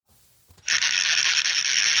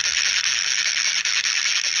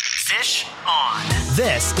Fish on.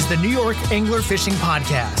 This is the New York Angler Fishing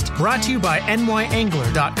Podcast, brought to you by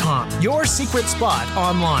nyangler.com, your secret spot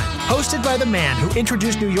online. Hosted by the man who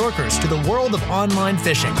introduced New Yorkers to the world of online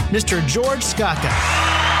fishing, Mr. George Skaka.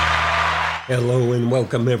 Hello and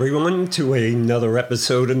welcome everyone to another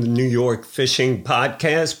episode of the New York Fishing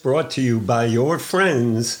Podcast, brought to you by your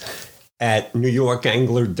friends at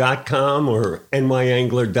newyorkangler.com or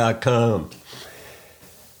nyangler.com.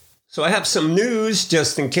 So I have some news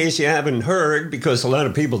just in case you haven't heard, because a lot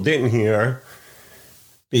of people didn't hear,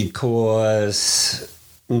 because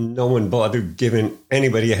no one bothered giving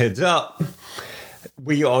anybody a heads up.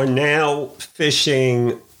 We are now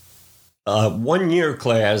fishing a 1-year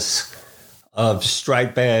class of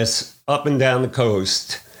striped bass up and down the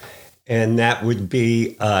coast, and that would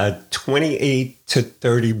be a 28 to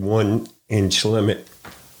 31 inch limit.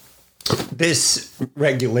 This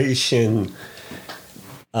regulation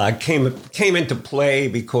came into play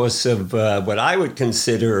because of what I would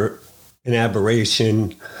consider an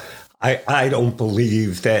aberration. I don't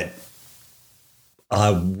believe that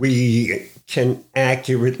we can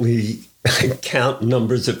accurately count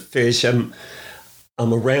numbers of fish. I'm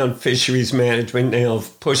around fisheries management now,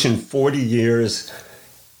 pushing 40 years,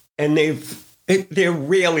 and they're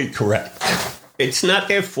rarely correct. It's not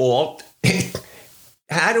their fault.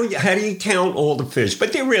 How do you count all the fish?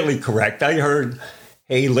 But they're really correct. I heard,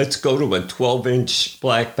 hey, let's go to a 12-inch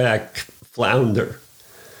blackback flounder.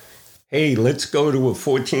 Hey, let's go to a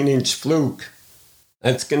 14-inch fluke.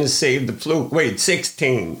 That's going to save the fluke. Wait,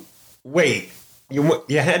 16. Wait, you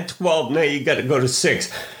had 12, now you got to go to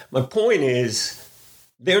 6. My point is,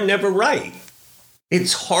 they're never right.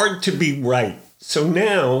 It's hard to be right. So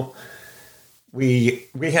now we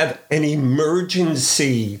have an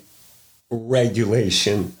emergency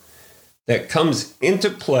regulation that comes into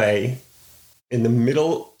play in the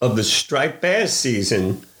middle of the striped bass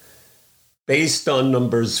season based on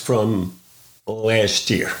numbers from last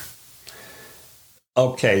year.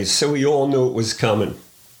 Okay, so we all knew it was coming.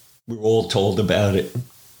 We were all told about it.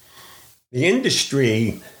 The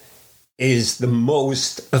industry is the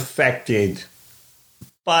most affected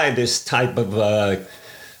by this type of,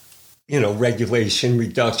 regulation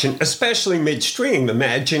reduction, especially midstream.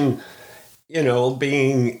 Imagine,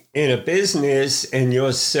 being in a business and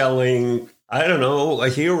you're selling, a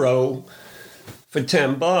hero for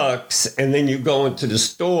 $10, and then you go into the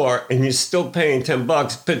store and you're still paying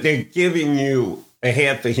 $10, but they're giving you a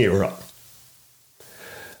half a hero.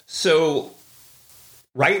 So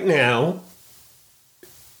right now,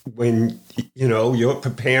 when you're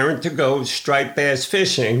preparing to go striped bass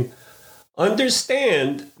fishing,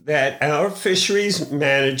 understand that our fisheries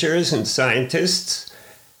managers and scientists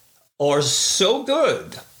are so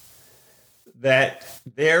good that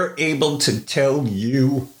they're able to tell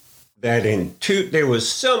you that there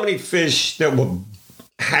was so many fish that were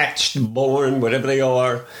hatched, born, whatever they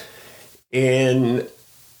are, in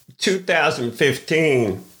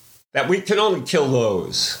 2015, that we can only kill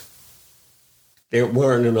those. There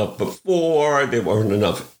weren't enough before, there weren't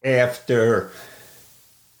enough after,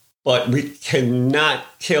 but we cannot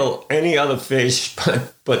kill any other fish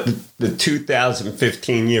but the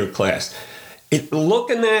 2015 year class.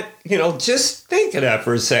 Looking at, just think of that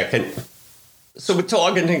for a second. So we're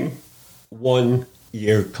targeting 1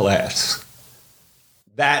 year class.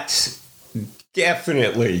 That's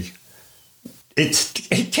definitely,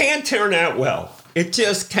 it can't turn out well. It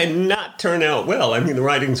just cannot turn out well. I mean, the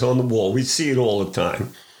writing's on the wall. We see it all the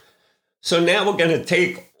time. So now we're going to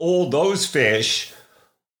take all those fish,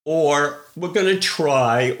 or we're going to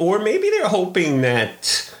try, or maybe they're hoping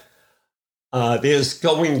that there's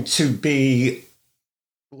going to be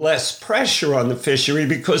less pressure on the fishery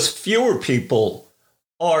because fewer people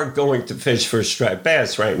are going to fish for striped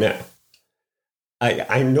bass right now.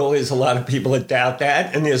 I know there's a lot of people that doubt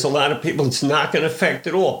that, and there's a lot of people it's not going to affect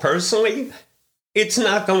at all. Personally, it's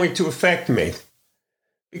not going to affect me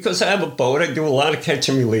because I have a boat. I do a lot of catch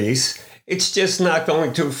and release. It's just not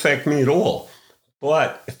going to affect me at all.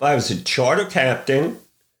 But if I was a charter captain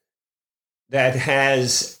that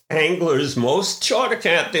has anglers, most charter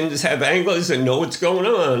captains have anglers that know what's going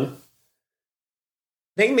on,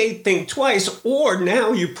 they may think twice. Or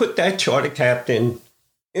now you put that charter captain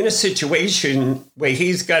in a situation where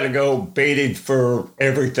he's got to go baited for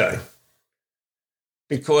everything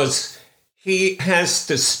because he has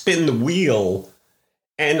to spin the wheel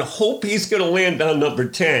and hope he's going to land on number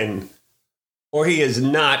 10, or he is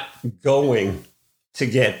not going to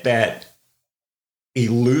get that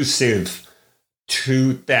elusive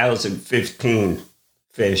 2015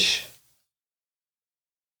 fish.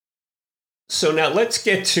 So now let's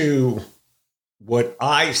get to what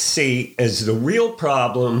I see as the real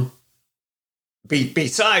problem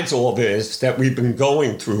besides all this, that we've been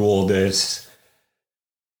going through all this.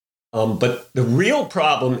 But the real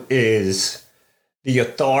problem is the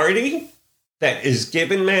authority that is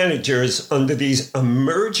given managers under these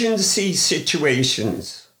emergency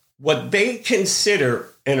situations, what they consider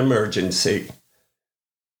an emergency.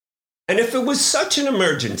 And if it was such an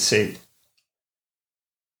emergency,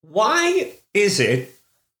 why is it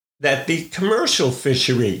that the commercial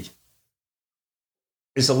fishery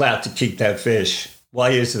is allowed to keep that fish? Why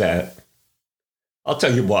is that? I'll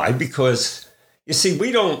tell you why. Because, you see,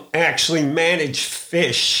 we don't actually manage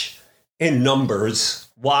fish in numbers.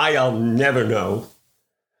 Why, I'll never know.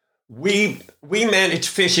 We manage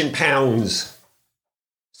fish in pounds.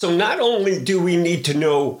 So not only do we need to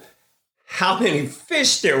know how many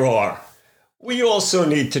fish there are, we also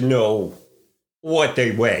need to know what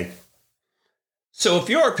they weigh. So if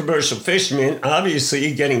you're a commercial fisherman, obviously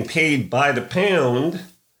you're getting paid by the pound.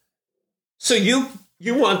 So you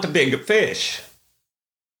want the bigger fish.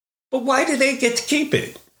 But why do they get to keep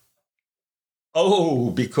it?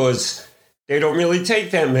 Oh, because they don't really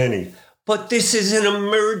take that many. But this is an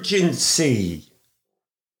emergency.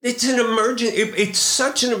 It's an emergency. It's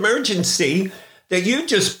such an emergency that you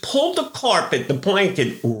just pull the carpet, the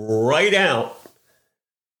blanket right out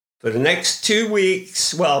for the next 2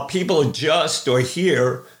 weeks while people adjust or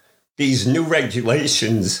hear these new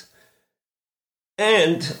regulations.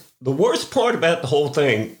 And the worst part about the whole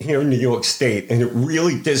thing here in New York State, and it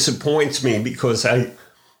really disappoints me because I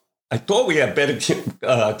thought we had better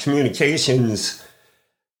communications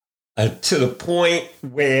to the point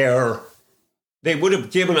where they would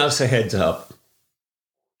have given us a heads up.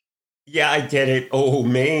 Yeah, I get it. Oh,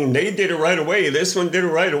 Maine, they did it right away. This one did it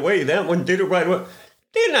right away. That one did it right away.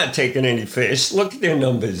 They're not taking any fish. Look at their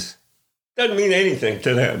numbers. Doesn't mean anything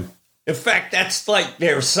to them. In fact, that's like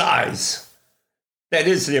their size. That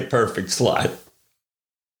is their perfect slot.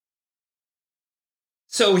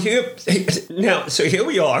 So here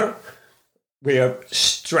we are. We are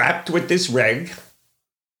strapped with this reg.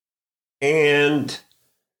 And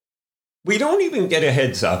we don't even get a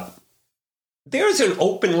heads up. There's an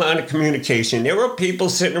open line of communication. There are people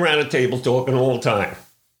sitting around a table talking all the time.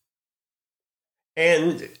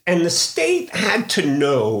 And the state had to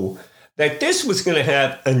know that this was going to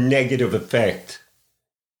have a negative effect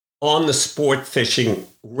on the sport fishing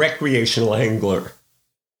recreational angler.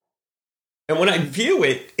 And when I view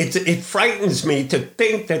it, it frightens me to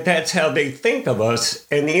think that that's how they think of us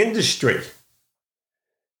and the industry.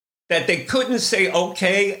 That they couldn't say,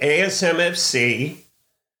 okay, ASMFC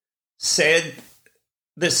said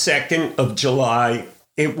the 2nd of July,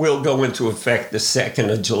 it will go into effect the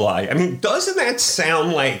 2nd of July. I mean, doesn't that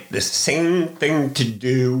sound like the same thing to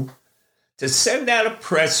do? To send out a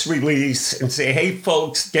press release and say, hey,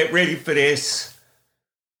 folks, get ready for this.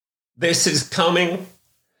 This is coming.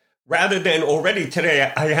 Rather than already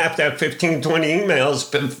today, I have to have 15, 20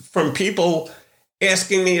 emails from people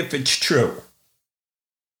asking me if it's true.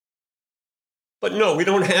 But no, we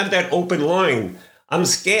don't have that open line. I'm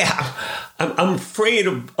scared. I'm afraid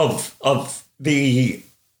of the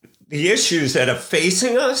issues that are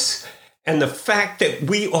facing us and the fact that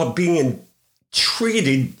we are being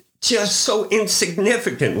treated just so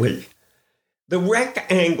insignificantly. The rec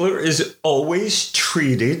angler is always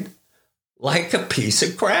treated like a piece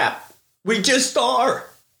of crap. We just are.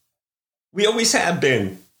 We always have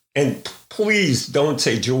been. And please don't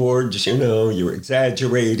say, George, you're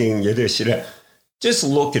exaggerating, you're this, you're that. Just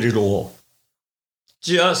look at it all.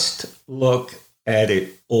 Just look at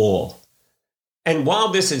it all. And while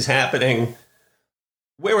this is happening,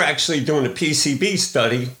 we're actually doing a PCB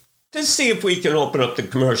study to see if we can open up the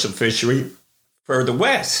commercial fishery further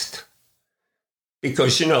west.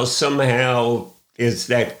 Because, somehow is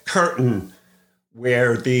that curtain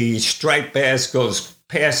where the striped bass goes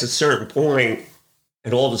past a certain point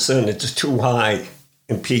and all of a sudden it's too high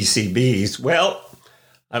in PCBs. Well,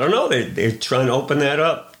 I don't know. They're trying to open that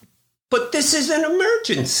up. But this is an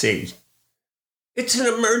emergency. It's an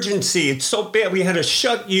emergency. It's so bad we had to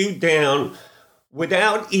shut you down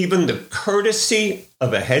without even the courtesy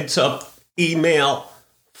of a heads up, email,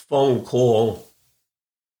 phone call,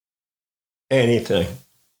 anything.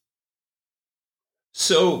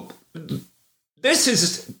 So this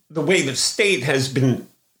is the way the state has been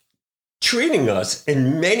treating us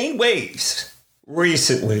in many ways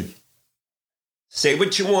recently. Say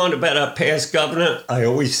what you want about our past governor. I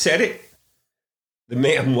always said it. The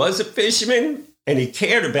man was a fisherman and he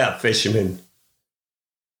cared about fishermen.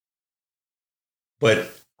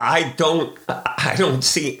 But I don't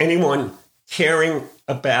see anyone caring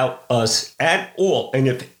about us at all. And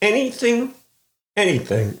if anything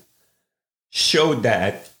showed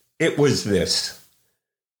that, it was this.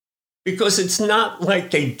 Because it's not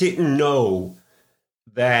like they didn't know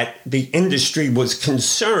that the industry was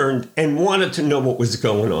concerned and wanted to know what was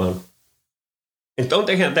going on. And don't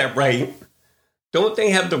they have that right? Don't they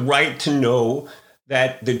have the right to know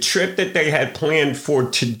that the trip that they had planned for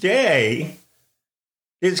today,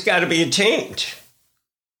 there's got to be a change?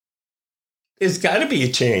 There's got to be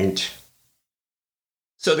a change.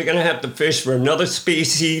 So they're going to have to fish for another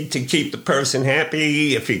species to keep the person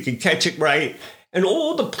happy if he can catch it right. And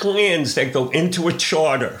all the plans that go into a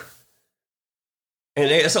charter.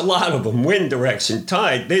 And there's a lot of them. Wind direction,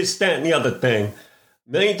 tide, this, that, and the other thing.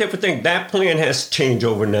 A million different things. That plan has to change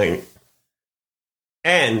overnight.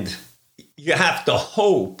 And you have to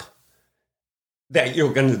hope that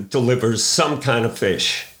you're going to deliver some kind of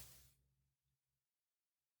fish.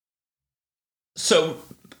 So,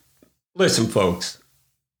 listen, folks.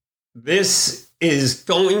 This is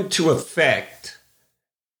going to affect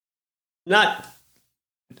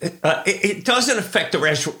it doesn't affect the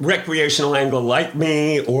recreational angler like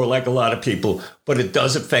me or like a lot of people, but it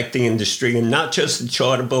does affect the industry, and not just the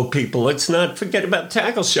charter boat people. Let's not forget about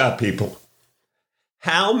tackle shop people.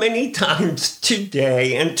 How many times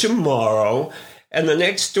today and tomorrow and the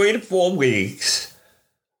next 3 to 4 weeks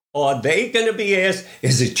are they going to be asked,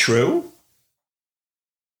 is it true?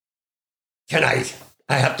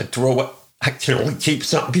 I have to throw it. I can only keep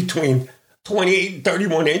something between 28 and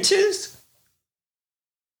 31 inches?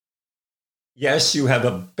 Yes, you have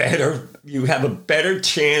a better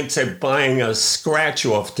chance at buying a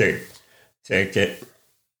scratch-off ticket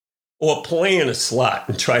or playing a slot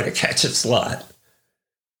and try to catch a slot.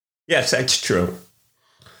 Yes, that's true.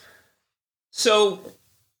 So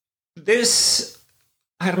this,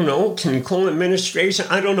 I don't know, can you call it administration?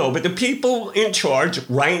 I don't know. But the people in charge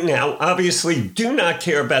right now obviously do not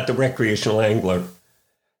care about the recreational angler.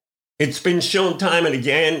 It's been shown time and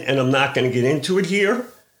again, and I'm not going to get into it here.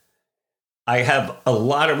 I have a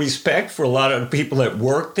lot of respect for a lot of people that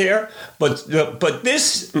work there, but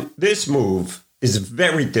this move is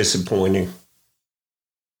very disappointing.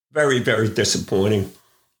 Very, very disappointing.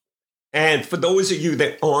 And for those of you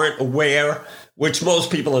that aren't aware, which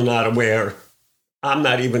most people are not aware, I'm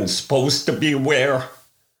not even supposed to be aware.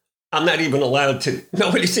 I'm not even allowed to,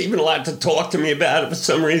 nobody's even allowed to talk to me about it for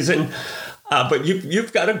some reason. But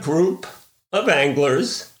you've got a group of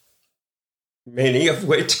anglers, many of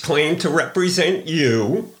which claim to represent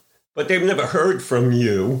you, but they've never heard from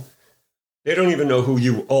you. They don't even know who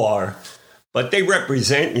you are, but they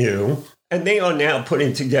represent you. And they are now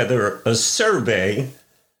putting together a survey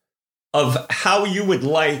of how you would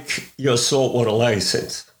like your saltwater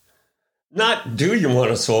license. Not do you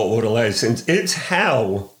want a saltwater license, it's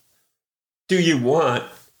how do you want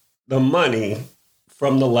the money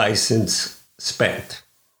from the license spent.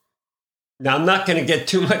 Now, I'm not going to get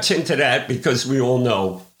too much into that because we all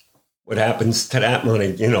know what happens to that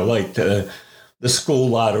money, like the school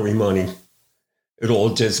lottery money. It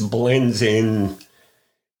all just blends in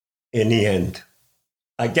the end.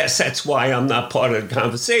 I guess that's why I'm not part of the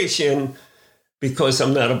conversation, because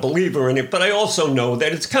I'm not a believer in it. But I also know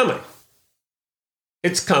that it's coming.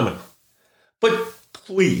 It's coming. But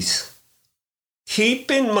please,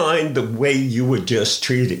 keep in mind the way you were just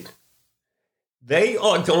treated. They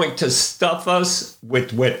are going to stuff us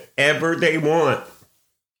with whatever they want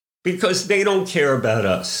because they don't care about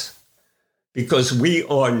us, because we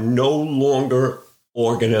are no longer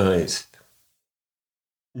organized,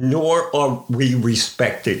 nor are we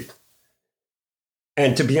respected.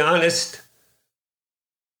 And to be honest,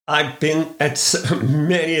 I've been at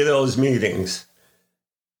many of those meetings,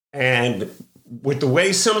 and with the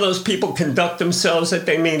way some of those people conduct themselves at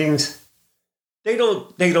their meetings, they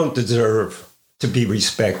don't deserve to be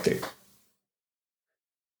respected.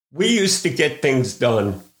 We used to get things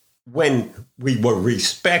done when we were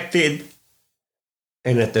respected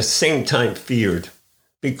and at the same time feared,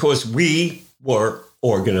 because we were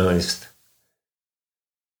organized.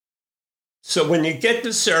 So when you get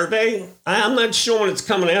the survey, I'm not sure when it's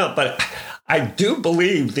coming out, but I do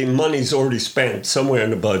believe the money's already spent somewhere in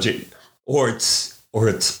the budget, or it's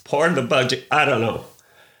part of the budget. I don't know.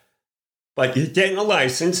 But you're getting a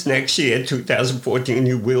license next year, 2014.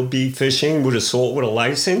 You will be fishing with a saltwater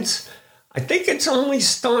license. I think it's only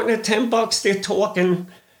starting at $10. They're talking,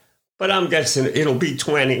 but I'm guessing it'll be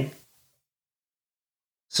 20.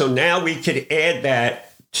 So now we could add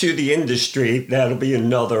that to the industry. That'll be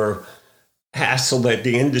another hassle that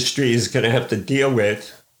the industry is going to have to deal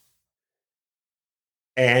with.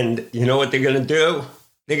 And you know what they're going to do?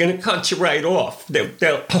 They're going to cut you right off.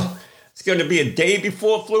 It's going to be a day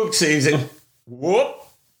before fluke season. Whoop!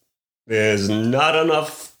 There's not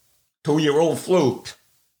enough 2-year-old fluke.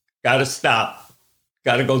 got to stop,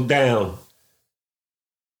 got to go down.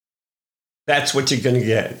 That's what you're going to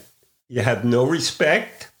get. You have no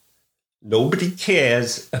respect. Nobody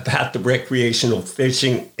cares about the recreational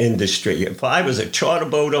fishing industry. If I was a charter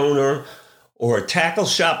boat owner or a tackle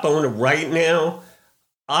shop owner right now,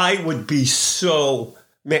 I would be so...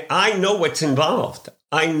 I know what's involved.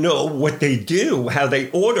 I know what they do, how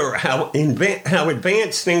they order, how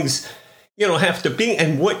advanced things, have to be,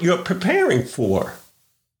 and what you're preparing for.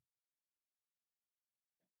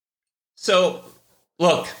 So,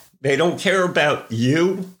 look, they don't care about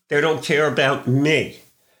you. They don't care about me.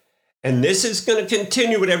 And this is going to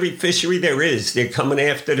continue with every fishery there is. They're coming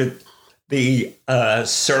after the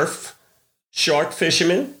surf shark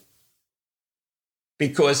fishermen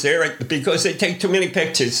because they take too many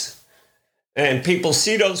pictures. And people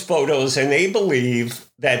see those photos and they believe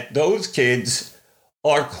that those kids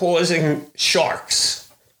are causing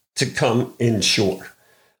sharks to come inshore.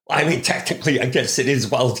 I mean, technically, I guess it is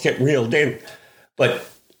while it's getting reeled in. But,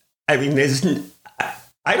 I mean,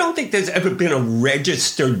 I don't think there's ever been a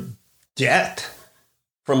registered death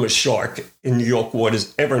from a shark in New York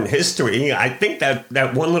waters ever in history. I think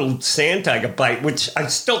that one little sand tiger bite, which I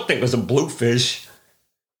still think was a bluefish.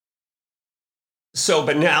 So,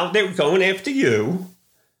 but now they're going after you.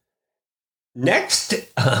 Next,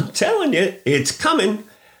 I'm telling you, it's coming.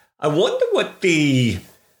 I wonder what the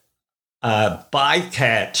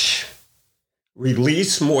bycatch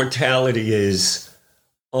release mortality is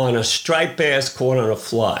on a striped bass caught on a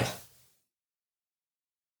fly.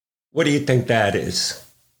 What do you think that is?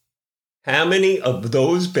 How many of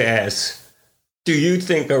those bass do you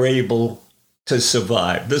think are able to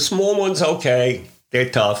survive? The small ones, okay, they're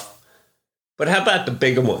tough. But how about the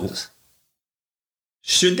bigger ones?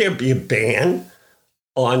 Should there be a ban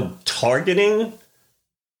on targeting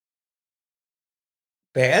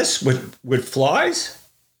bass with flies?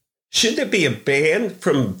 Should there be a ban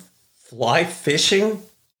from fly fishing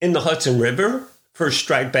in the Hudson River for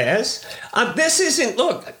striped bass? This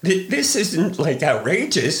isn't like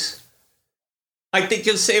outrageous. I think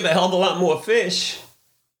you'll save a hell of a lot more fish.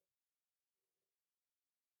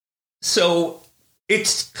 So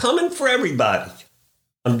it's coming for everybody.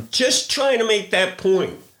 I'm just trying to make that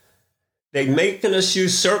point. They're making us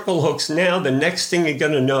use circle hooks now. The next thing you're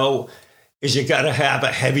going to know is you got to have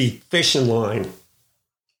a heavy fishing line.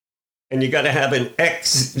 And you got to have an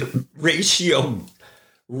X ratio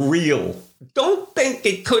reel. Don't think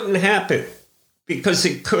it couldn't happen, because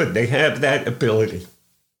it could. They have that ability.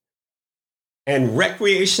 And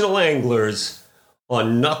recreational anglers are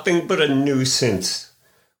nothing but a nuisance.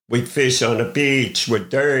 We fish on the beach. We're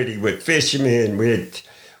dirty. We're fishermen. We're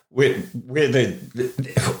the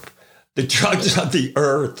drugs of the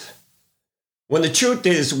earth. When the truth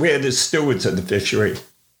is, we're the stewards of the fishery.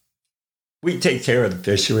 We take care of the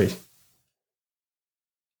fishery.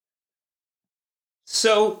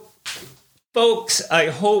 So, folks, I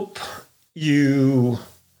hope you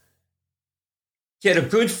get a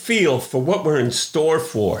good feel for what we're in store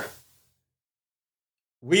for.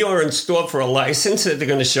 We are in store for a license that they're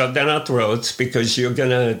going to shove down our throats because you're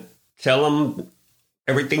going to tell them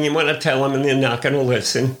everything you want to tell them and they're not going to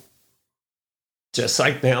listen. Just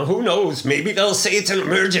like now, who knows? Maybe they'll say it's an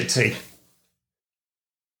emergency.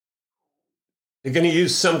 They're going to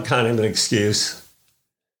use some kind of an excuse.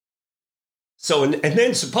 So, and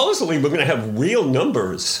then supposedly we're going to have real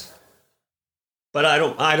numbers. But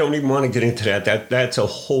I don't even want to get into that. That's a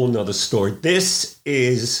whole nother story. This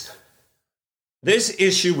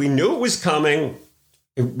issue, we knew it was coming.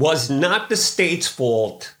 It was not the state's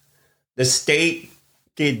fault. The state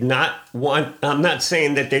did not want, I'm not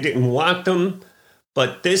saying that they didn't want them,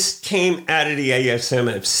 but this came out of the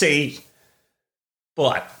ASMFC.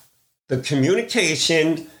 But the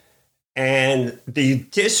communication and the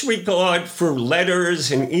disregard for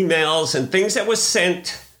letters and emails and things that were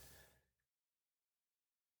sent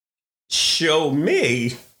show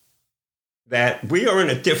me that we are in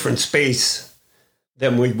a different space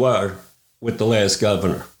than we were with the last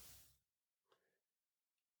governor.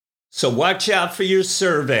 So watch out for your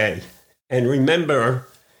survey. And remember,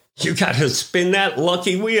 you got to spin that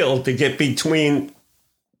lucky wheel to get between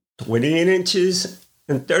 28 inches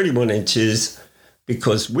and 31 inches,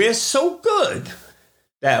 because we're so good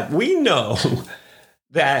that we know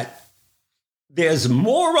that there's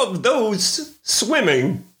more of those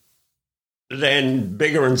swimming than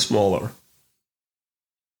bigger and smaller.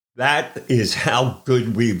 That is how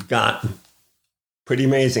good we've gotten. Pretty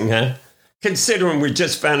amazing, huh? Considering we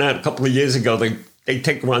just found out a couple of years ago they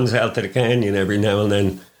take runs out to the canyon every now and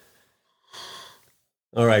then.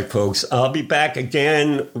 All right, folks. I'll be back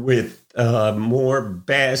again with more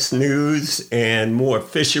bass news and more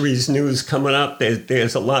fisheries news coming up.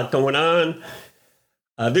 There's a lot going on.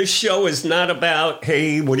 This show is not about,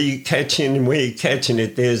 hey, what are you catching and where are you catching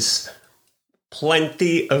it? There's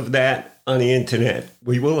plenty of that on the internet.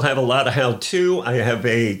 We will have a lot of how-to. I have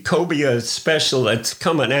a cobia special that's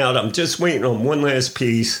coming out. I'm just waiting on one last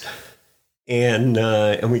piece. And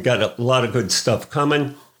we got a lot of good stuff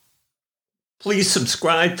coming. Please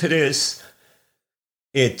subscribe to this.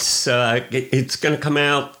 It's going to come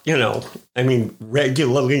out,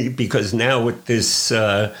 regularly, because now with this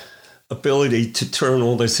ability to turn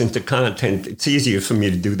all this into content, it's easier for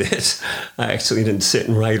me to do this. I actually didn't sit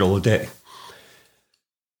and write all day.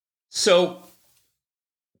 So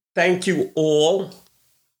thank you all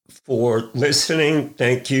for listening.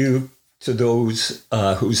 Thank you to those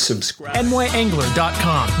who subscribe.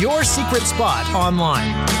 NYAngler.com, your secret spot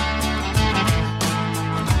online.